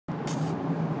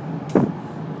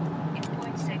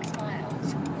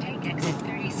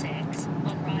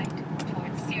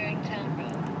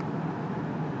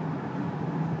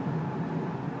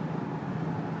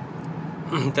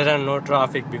There are no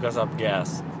traffic because of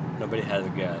gas. Nobody has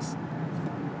gas.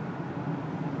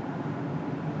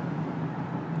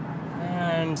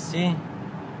 And see,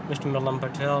 Mr. Milan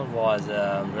Patel was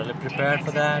really prepared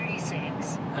for that.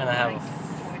 And I have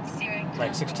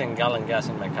like 16-gallon gas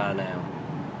in my car now.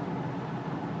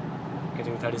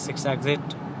 Getting 36 exit.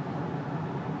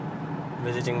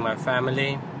 Visiting my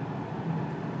family.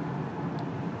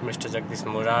 Mr. Jagdish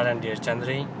Murar and dear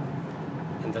Chandri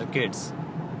and their kids.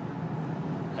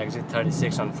 Exit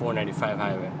 36 on 495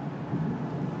 highway.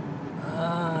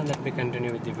 Let me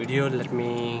continue with the video. Let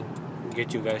me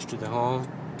get you guys to the home.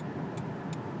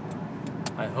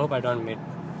 I hope I don't meet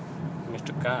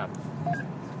Mr. Cop.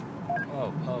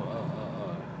 Oh.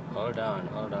 Hold on.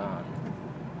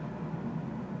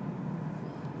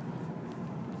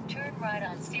 Turn right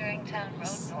on Searingtown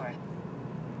Road North.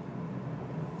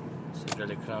 It's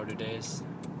really crowded days.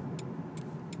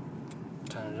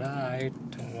 Turn right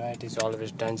is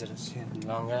always dangerous here in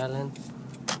Long Island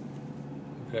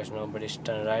because nobody's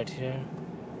turn right here.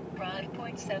 Drive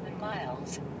 0.7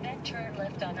 miles, then turn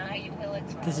left on IU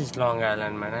Willits Road. This is Long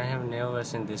Island, man. I have never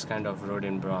seen this kind of road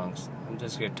in Bronx. I'm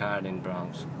just get tired in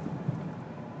Bronx.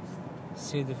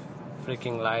 See the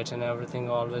freaking lights and everything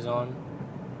always on.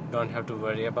 Don't have to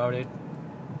worry about it.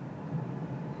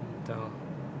 The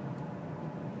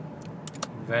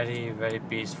very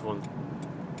peaceful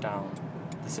town.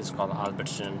 This is called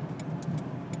Albertson.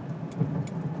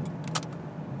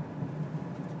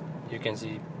 You can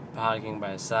see parking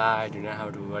by side. You don't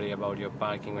have to worry about your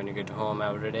parking when you get home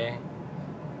every day.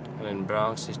 And in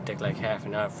Bronx, it takes like half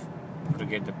an hour to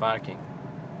get the parking.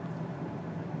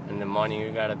 In the morning,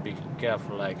 you gotta be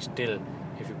careful. Like still,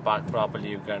 if you park properly,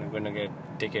 you're gonna get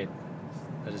a ticket.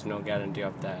 There is no guarantee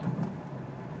of that.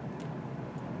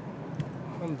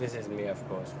 And this is me, of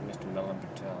course, Mr. Milan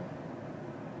Patel.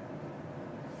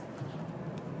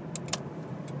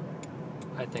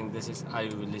 I think this is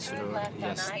IU Willits Road.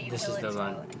 Yes, this is the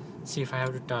one. See, if I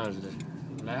have to turn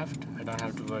left, I don't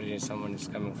have to worry if someone is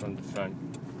coming from the front.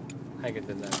 I get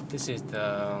the left. This is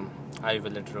the IU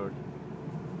Willits Road.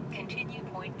 Continue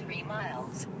 0.3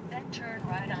 miles, then turn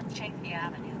right on Chaffee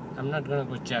Avenue. I'm not gonna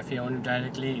go Chaffee Avenue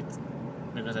directly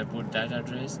because I put that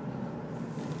address.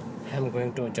 I'm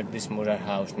going to Jagdish Murar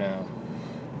house now.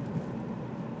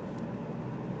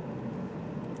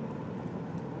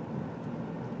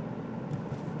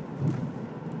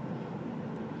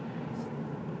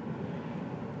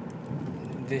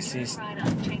 This is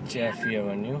Chaffee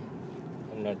Avenue.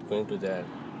 I'm not going to that.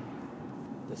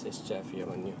 This is Chaffee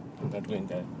Avenue. I'm not going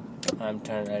there. I'm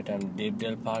turning right on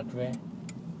Deepdale Parkway.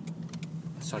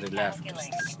 Sorry, left.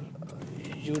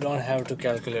 You don't have to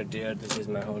calculate there. This is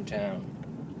my hometown.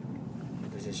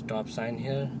 This is stop sign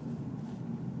here.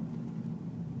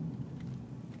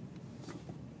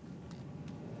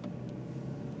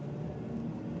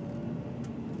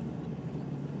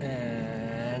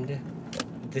 And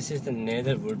this is the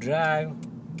Netherwood Drive.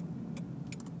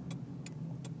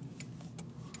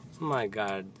 My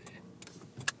God,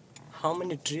 how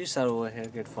many trees are over here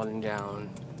get falling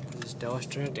down? This is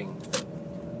devastating.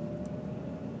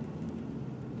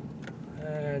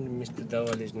 And Mr.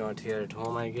 Dawal is not here at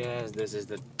home, I guess. This is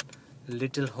the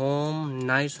little home,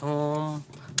 nice home,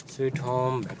 sweet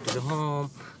home, back to the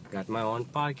home. Got my own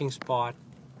parking spot.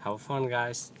 Have fun,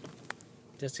 guys.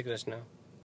 Jai Shri Krishna.